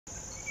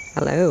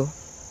Hello,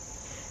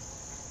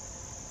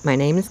 my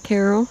name is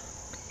Carol,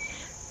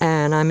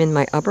 and I'm in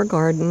my upper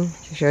garden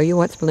to show you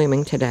what's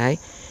blooming today.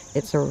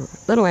 It's a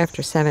little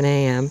after 7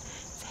 a.m.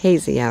 It's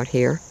hazy out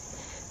here.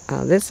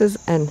 This is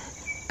a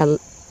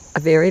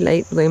very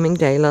late blooming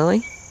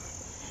daylily.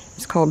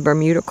 It's called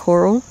Bermuda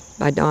Coral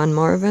by Don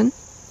Marvin.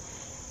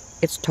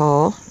 It's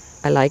tall.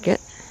 I like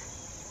it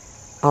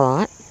a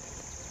lot.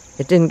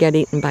 It didn't get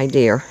eaten by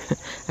deer.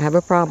 I have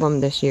a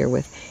problem this year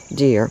with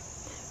deer,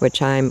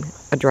 which I'm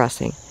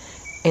addressing.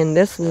 In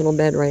this little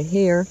bed right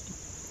here,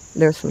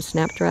 there's some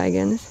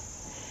snapdragons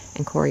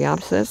and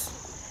coreopsis.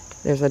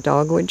 There's a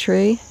dogwood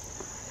tree.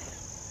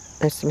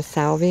 There's some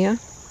salvia.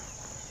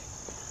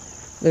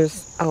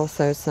 There's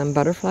also some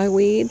butterfly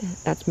weed.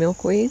 That's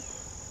milkweed.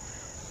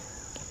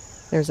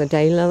 There's a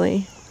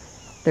daylily.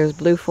 There's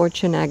blue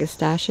fortune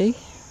agastache.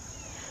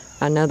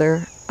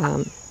 Another,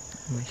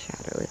 my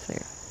shadow is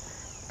there.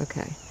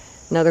 Okay.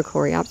 Another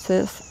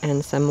coreopsis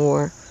and some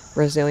more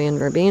Brazilian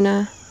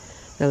verbena,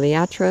 the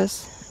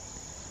liatris,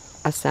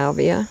 a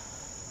salvia,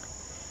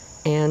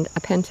 and a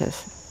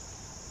pentas.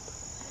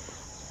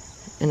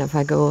 And if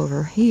I go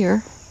over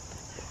here,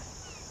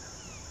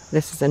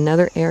 this is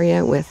another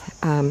area with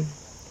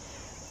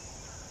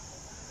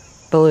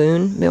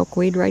balloon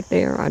milkweed right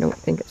there. I don't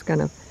think it's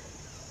going to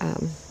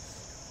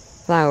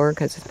flower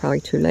because it's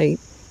probably too late.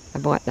 I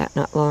bought that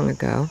not long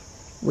ago,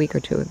 a week or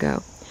two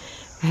ago.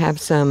 I have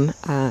some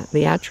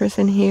liatris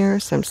in here,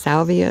 some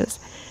salvias,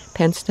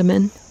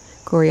 penstemon,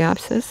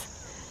 coreopsis,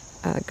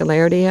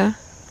 gaillardia.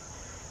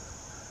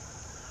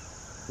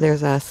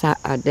 There's a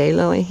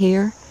daylily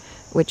here,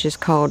 which is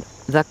called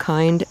The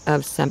Kind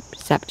of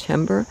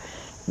September.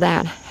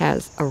 That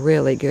has a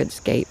really good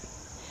scape.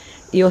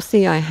 You'll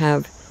see I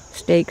have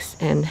stakes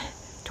and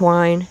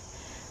twine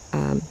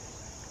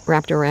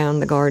wrapped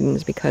around the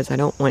gardens because I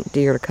don't want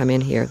deer to come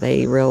in here.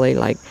 They really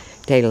like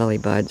daylily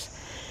buds.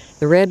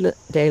 The red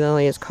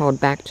daylily is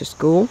called Back to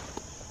School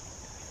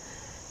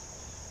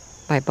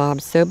by Bob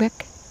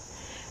Sobek.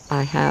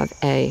 I have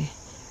a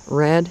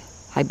red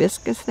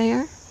hibiscus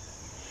there.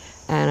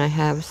 And I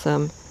have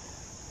some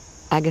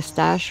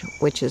agastache,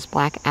 which is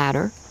black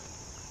adder.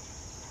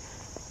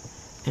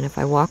 And if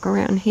I walk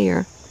around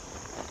here,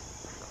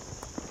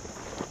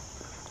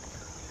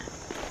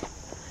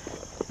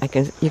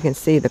 you can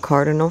see the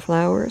cardinal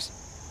flowers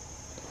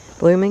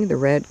blooming, the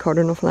red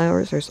cardinal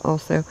flowers. There's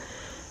also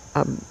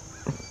a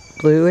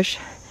bluish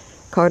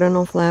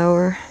cardinal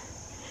flower.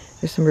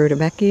 There's some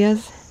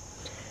rudbeckias,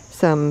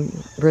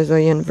 some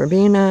Brazilian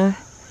verbena,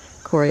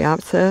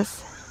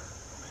 coreopsis.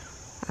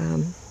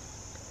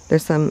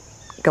 There's some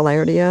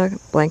gaillardia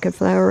blanket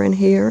flower in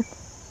here.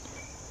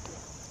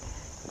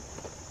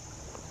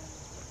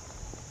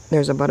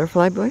 There's a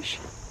butterfly bush,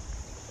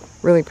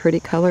 really pretty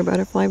color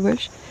butterfly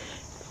bush.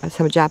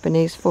 Some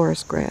Japanese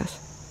forest grass.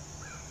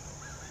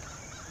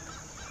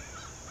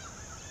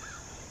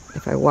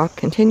 If I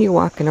continue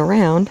walking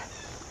around,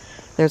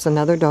 there's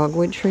another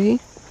dogwood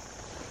tree.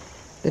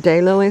 The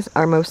daylilies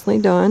are mostly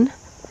done,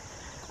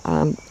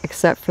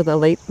 except for the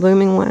late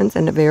blooming ones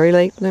and the very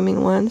late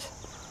blooming ones.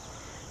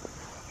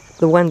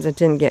 The ones that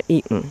didn't get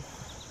eaten.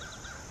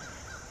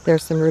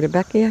 There's some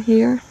rudbeckia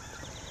here.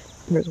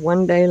 There's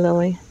one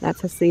daylily.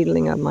 That's a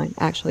seedling of mine.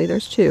 Actually,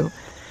 there's two.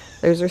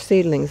 Those are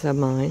seedlings of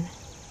mine.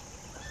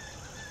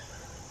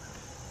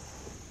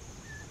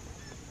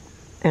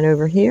 And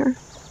over here,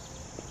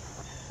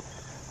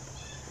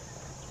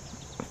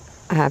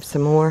 I have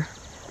some more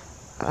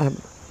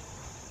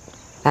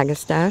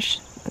agastache.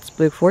 That's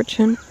blue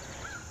fortune.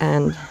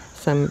 And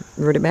some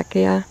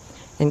rudbeckia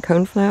and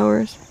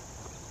coneflowers.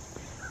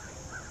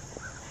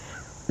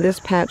 This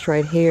patch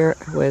right here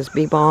was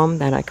bee balm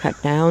that I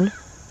cut down.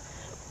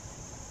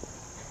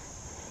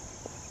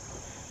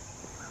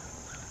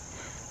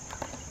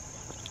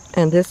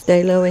 And this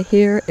daylily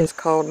here is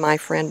called My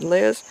Friend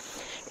Liz.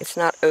 It's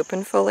not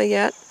open fully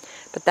yet,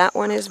 but that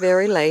one is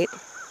very late.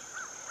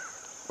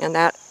 And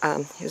that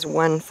is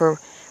one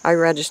I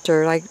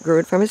registered. I grew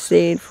it from a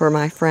seed for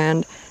my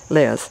friend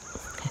Liz.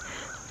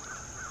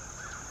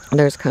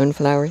 There's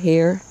coneflower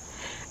here.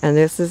 And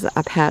this is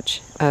a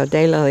patch of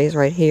daylilies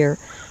right here.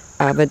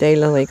 Of a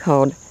daylily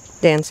called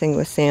Dancing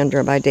with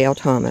Sandra by Dale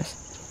Thomas.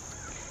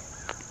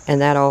 And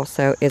that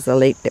also is a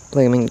late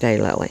blooming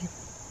daylily.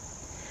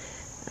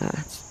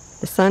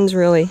 The sun's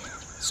really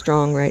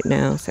strong right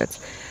now, so it's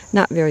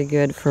not very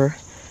good for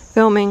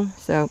filming.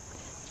 So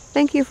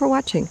thank you for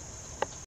watching.